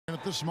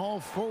at the small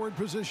forward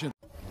position.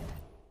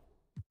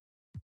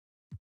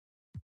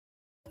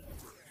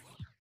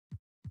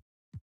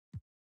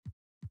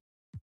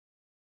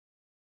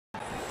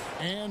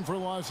 And for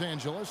Los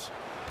Angeles,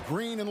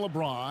 Green and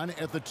LeBron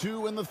at the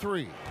 2 and the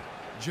 3.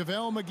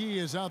 JaVale McGee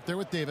is out there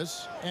with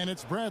Davis, and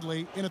it's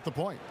Bradley in at the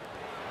point.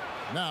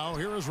 Now,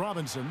 here is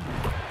Robinson.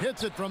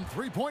 Hits it from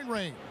three-point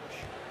range.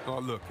 Oh,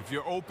 look, if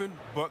you're open,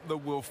 Butler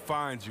will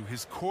find you.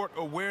 His court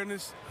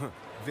awareness,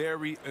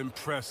 very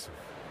impressive.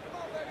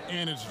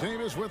 And it's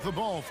Davis with the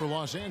ball for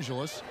Los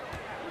Angeles.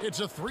 It's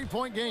a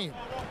three-point game.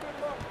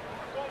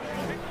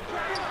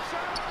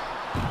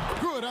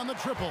 Good on the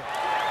triple.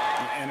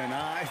 And an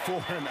eye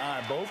for an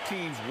eye. Both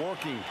teams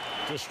working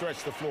to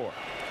stretch the floor.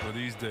 Well,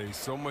 these days,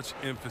 so much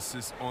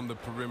emphasis on the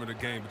perimeter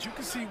game, but you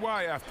can see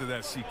why after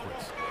that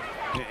sequence.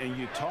 And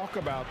you talk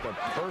about the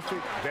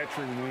perfect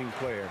veteran wing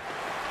player.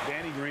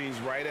 Danny Green's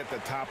right at the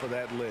top of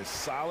that list.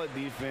 Solid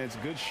defense,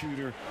 good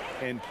shooter,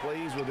 and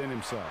plays within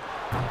himself.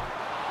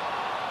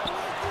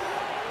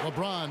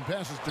 LeBron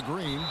passes to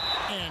Green,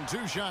 and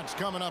 2 shots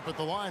coming up at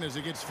the line as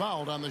he gets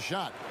fouled on the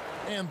shot.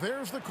 And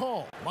there's the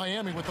call.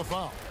 Miami with the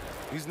foul.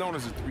 He's known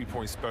as a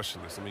three-point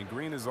specialist. I mean,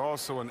 Green is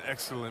also an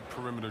excellent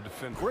perimeter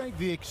defender. Greg,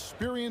 the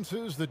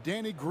experiences that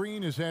Danny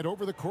Green has had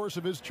over the course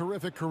of his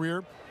terrific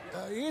career,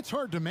 it's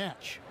hard to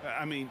match.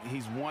 I mean,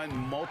 he's won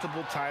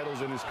multiple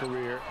titles in his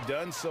career,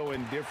 done so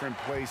in different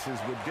places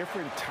with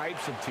different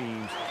types of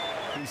teams.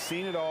 He's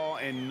seen it all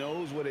and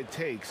knows what it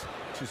takes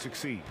to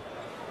succeed.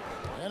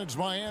 And it's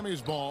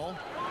Miami's ball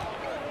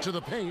to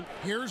the paint.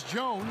 Here's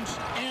Jones,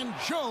 and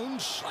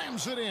Jones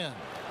slams it in.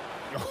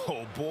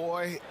 Oh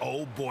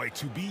boy,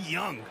 to be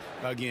young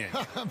again.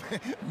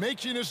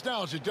 Makes you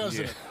nostalgic,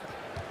 doesn't it?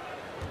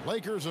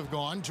 Lakers have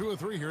gone 2 of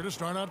 3 here to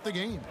start out the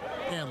game.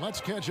 And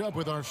let's catch up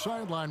with our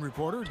sideline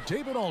reporter,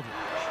 David Aldridge.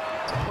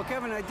 Well,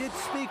 Kevin, I did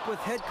speak with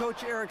head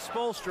coach Eric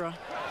Spoelstra,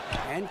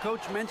 and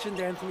coach mentioned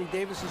Anthony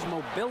Davis's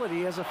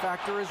mobility as a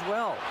factor as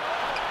well.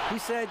 He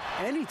said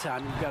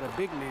anytime you've got a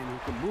big man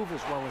who can move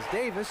as well as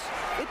Davis,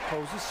 it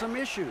poses some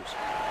issues.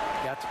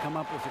 You got to come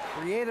up with a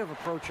creative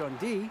approach on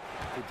D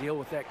to deal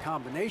with that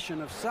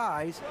combination of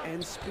size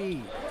and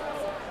speed.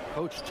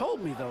 Coach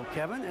told me, though,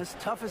 Kevin, as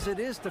tough as it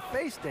is to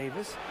face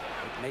Davis,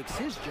 it makes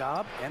his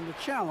job and the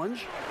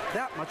challenge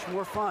that much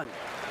more fun.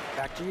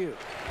 Back to you.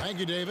 Thank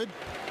you, David.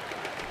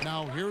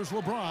 Now here's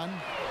LeBron.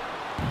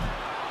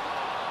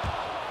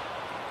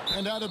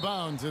 And out of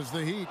bounds as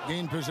the Heat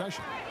gain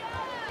possession.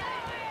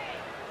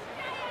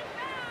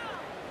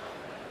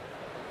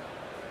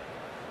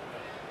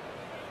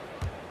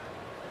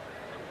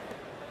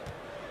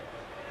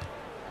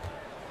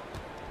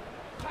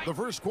 The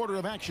first quarter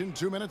of action,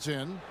 2 minutes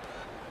in.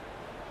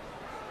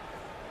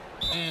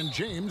 And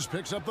James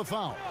picks up the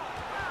foul.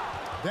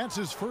 That's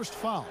his first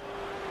foul.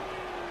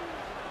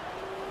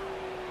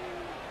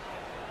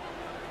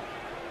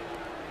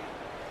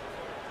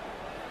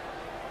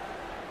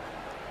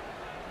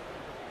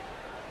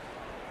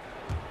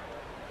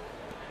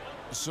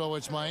 So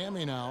it's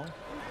Miami now.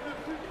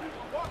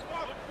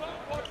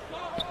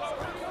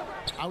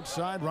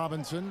 Outside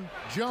Robinson,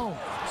 Jones.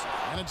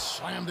 And it's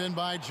slammed in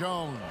by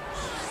Jones.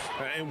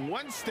 And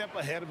one step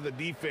ahead of the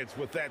defense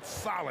with that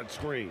solid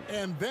screen.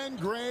 And then,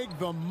 Greg,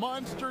 the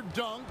monster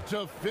dunk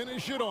to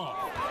finish it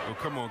off. Oh,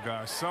 come on,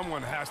 guys.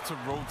 Someone has to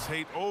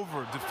rotate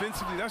over.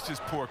 Defensively, that's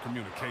just poor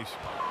communication.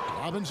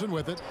 Robinson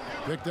with it.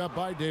 Picked up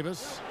by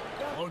Davis.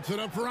 Floats it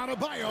up for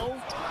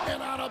Adebayo. And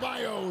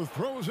Adebayo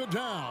throws it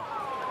down.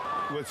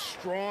 With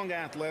strong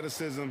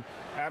athleticism,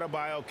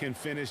 Adebayo can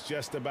finish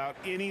just about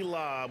any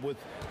lob with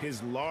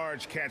his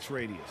large catch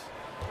radius.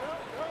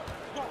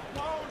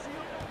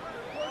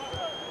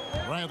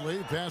 Bradley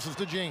passes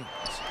to James.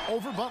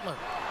 Over Butler.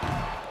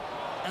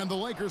 And the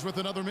Lakers with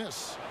another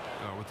miss.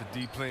 With the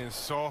D playing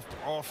soft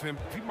off him,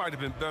 he might have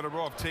been better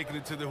off taking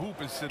it to the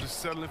hoop instead of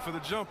settling for the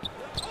jumper.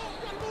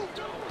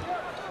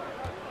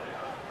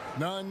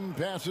 Nunn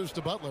passes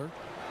to Butler.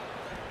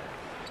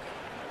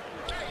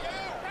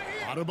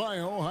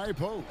 Adebayo, high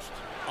post.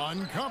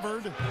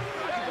 Uncovered.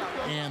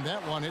 And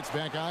that one hits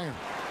back iron.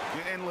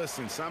 And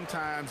listen,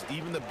 sometimes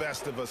even the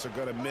best of us are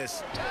going to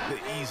miss the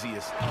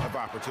easiest of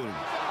opportunities.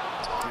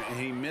 And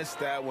he missed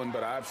that one,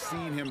 but I've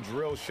seen him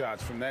drill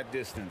shots from that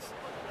distance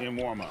in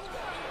warm-up.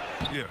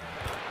 Yeah,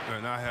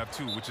 and I have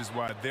too, which is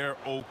why they're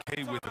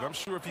okay with it. I'm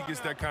sure if he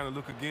gets that kind of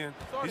look again,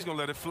 he's going to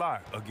let it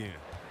fly again.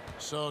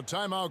 So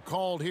timeout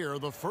called here,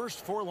 the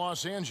first for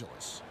Los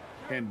Angeles.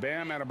 And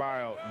Bam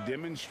Adebayo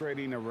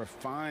demonstrating a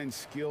refined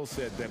skill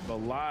set that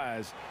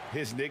belies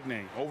his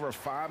nickname. Over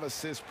 5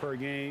 assists per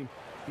game.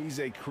 He's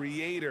a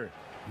creator,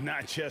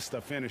 not just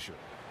a finisher.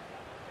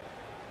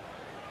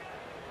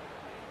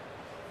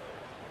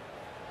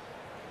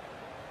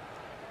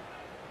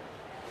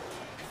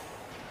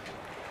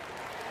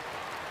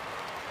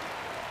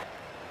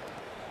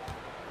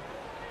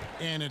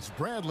 And it's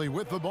Bradley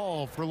with the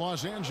ball for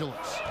Los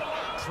Angeles.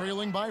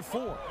 Trailing by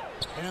 4.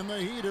 And the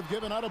Heat have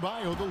given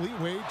Adebayo the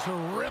leeway to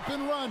rip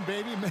and run,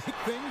 baby. Make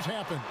things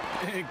happen.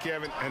 And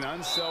Kevin, an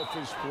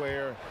unselfish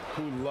player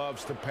who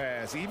loves to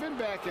pass. Even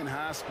back in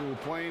high school,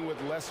 playing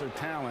with lesser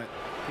talent,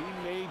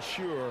 he made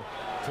sure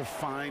to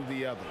find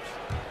the others.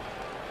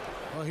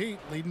 The Heat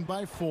leading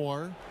by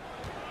 4.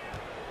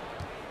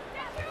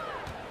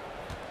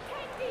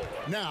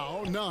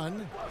 Now,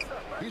 Nunn.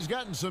 He's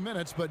gotten some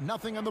minutes, but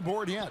nothing on the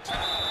board yet.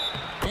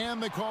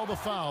 And they call the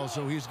foul,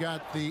 so he's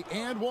got the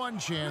and one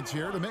chance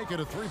here to make it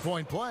a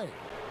three-point play.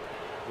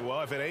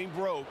 Well, if it ain't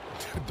broke,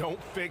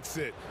 don't fix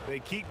it. They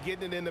keep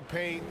getting it in the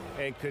paint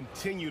and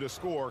continue to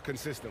score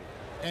consistently.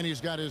 And he's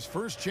got his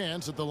first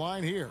chance at the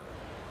line here.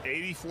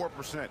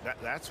 84%.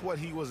 That's what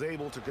he was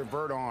able to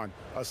convert on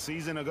a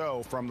season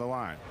ago from the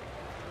line.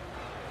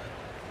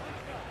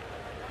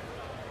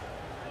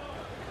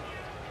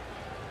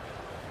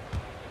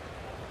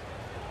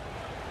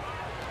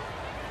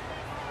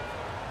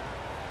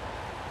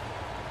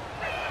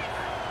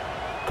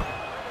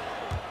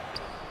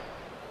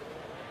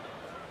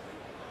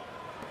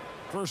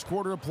 First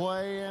quarter of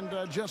play and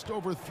just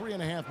over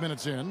 3.5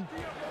 minutes in.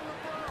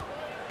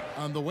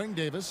 On the wing,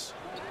 Davis.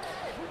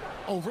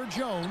 Over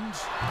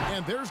Jones.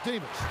 And there's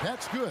Davis.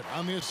 That's good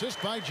on the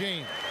assist by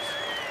James.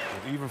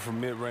 Even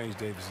from mid-range,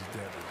 Davis is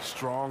deadly.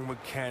 Strong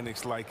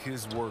mechanics like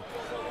his work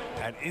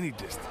at any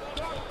distance.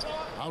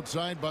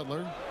 Outside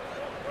Butler.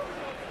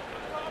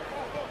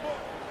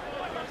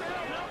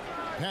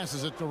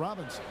 Passes it to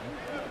Robinson.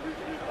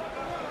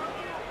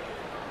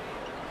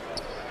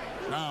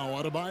 Now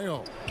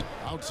Adebayo.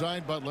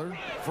 Outside Butler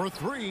for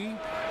 3.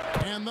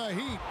 And the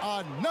Heat,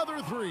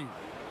 another 3.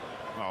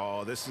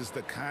 Oh, this is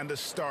the kind of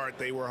start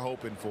they were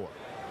hoping for.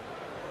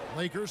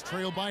 Lakers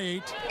trail by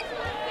 8.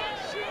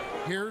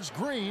 Here's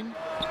Green.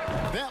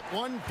 That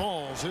one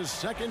falls. His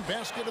second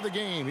basket of the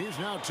game. He's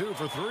now 2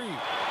 for 3.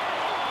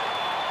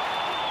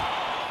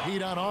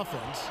 Heat on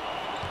offense.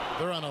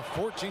 They're on a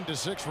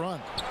 14-6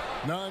 run.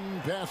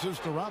 Nunn passes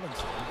to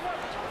Robinson.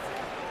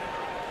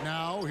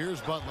 Now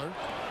here's Butler.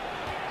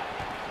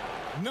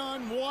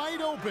 Nunn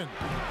wide open.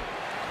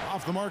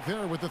 Off the mark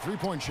there with the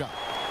three-point shot.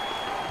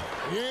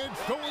 It's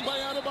stolen by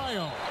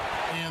Adebayo.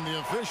 And the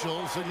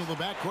officials signal the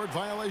backcourt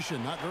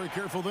violation. Not very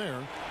careful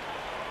there.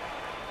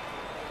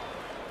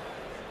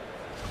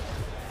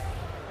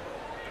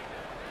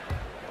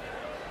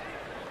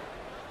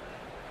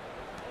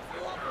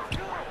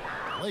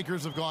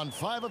 Lakers have gone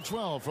 5 of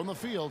 12 from the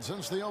field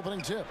since the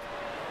opening tip.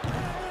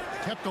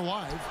 Kept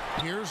alive.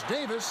 Here's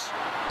Davis.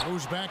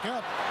 Goes back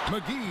up.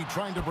 McGee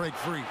trying to break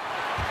free.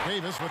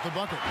 Davis with the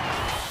bucket.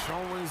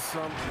 Showing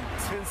some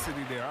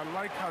intensity there. I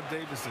like how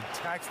Davis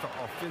attacks the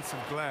offensive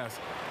glass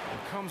and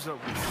comes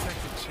up with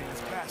second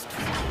chance baskets.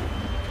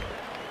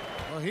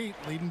 The Heat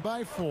leading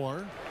by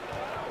 4.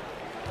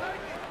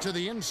 To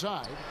the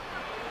inside.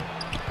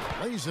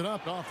 Lays it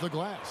up off the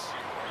glass.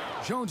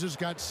 Jones has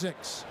got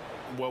 6.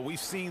 Well, we've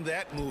seen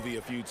that movie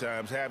a few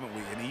times, haven't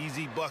we? An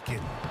easy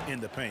bucket in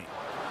the paint.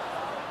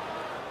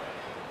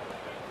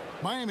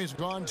 Miami's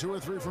gone 2 or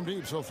 3 from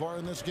deep so far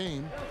in this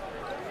game.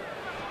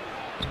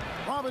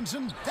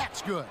 Robinson,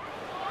 that's good.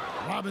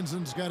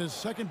 Robinson's got his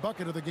second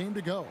bucket of the game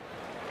to go.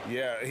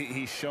 Yeah,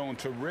 he's shown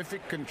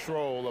terrific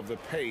control of the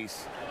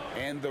pace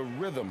and the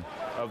rhythm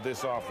of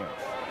this offense.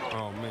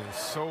 Oh, man,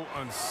 so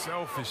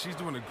unselfish. He's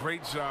doing a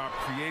great job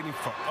creating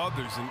for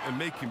others and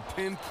making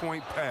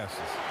pinpoint passes.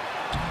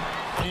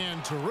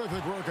 And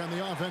terrific work on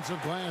the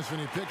offensive glass, and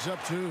he picks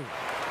up 2.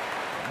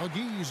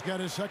 McGee's got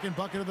his second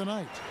bucket of the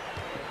night.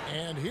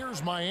 And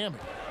here's Miami.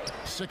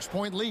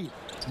 6-point lead.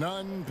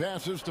 Nunn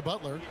passes to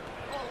Butler.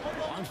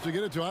 Wants to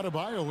get it to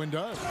Adebayo and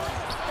does.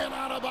 And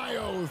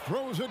Adebayo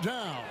throws it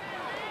down.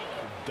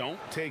 Don't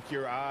take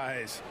your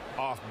eyes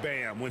off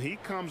Bam. When he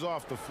comes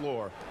off the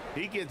floor,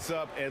 he gets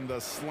up and the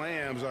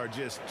slams are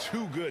just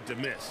too good to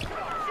miss.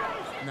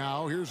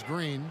 Now here's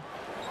Green.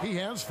 He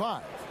has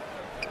 5.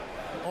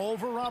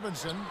 Over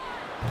Robinson.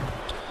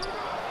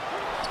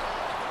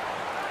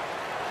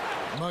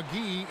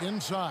 McGee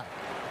inside.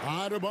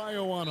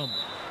 Adebayo on him.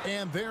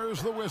 And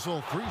there's the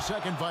whistle.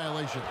 3-second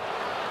violation.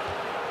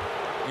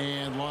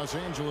 And Los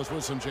Angeles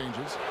with some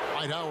changes.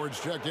 Dwight Howard's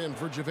checked in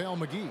for JaVale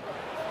McGee.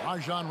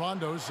 Rajon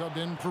Rondo subbed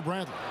in for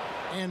Bradley.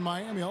 And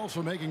Miami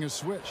also making a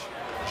switch.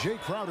 Jay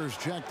Crowder's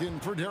checked in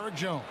for Derek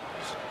Jones.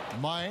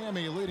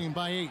 Miami leading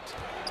by 8.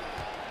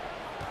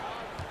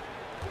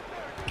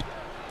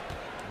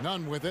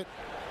 Nunn with it.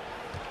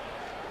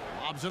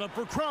 Lobs it up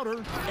for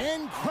Crowder.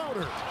 And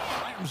Crowder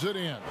slams it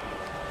in.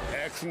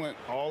 Excellent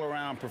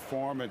all-around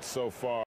performance so far.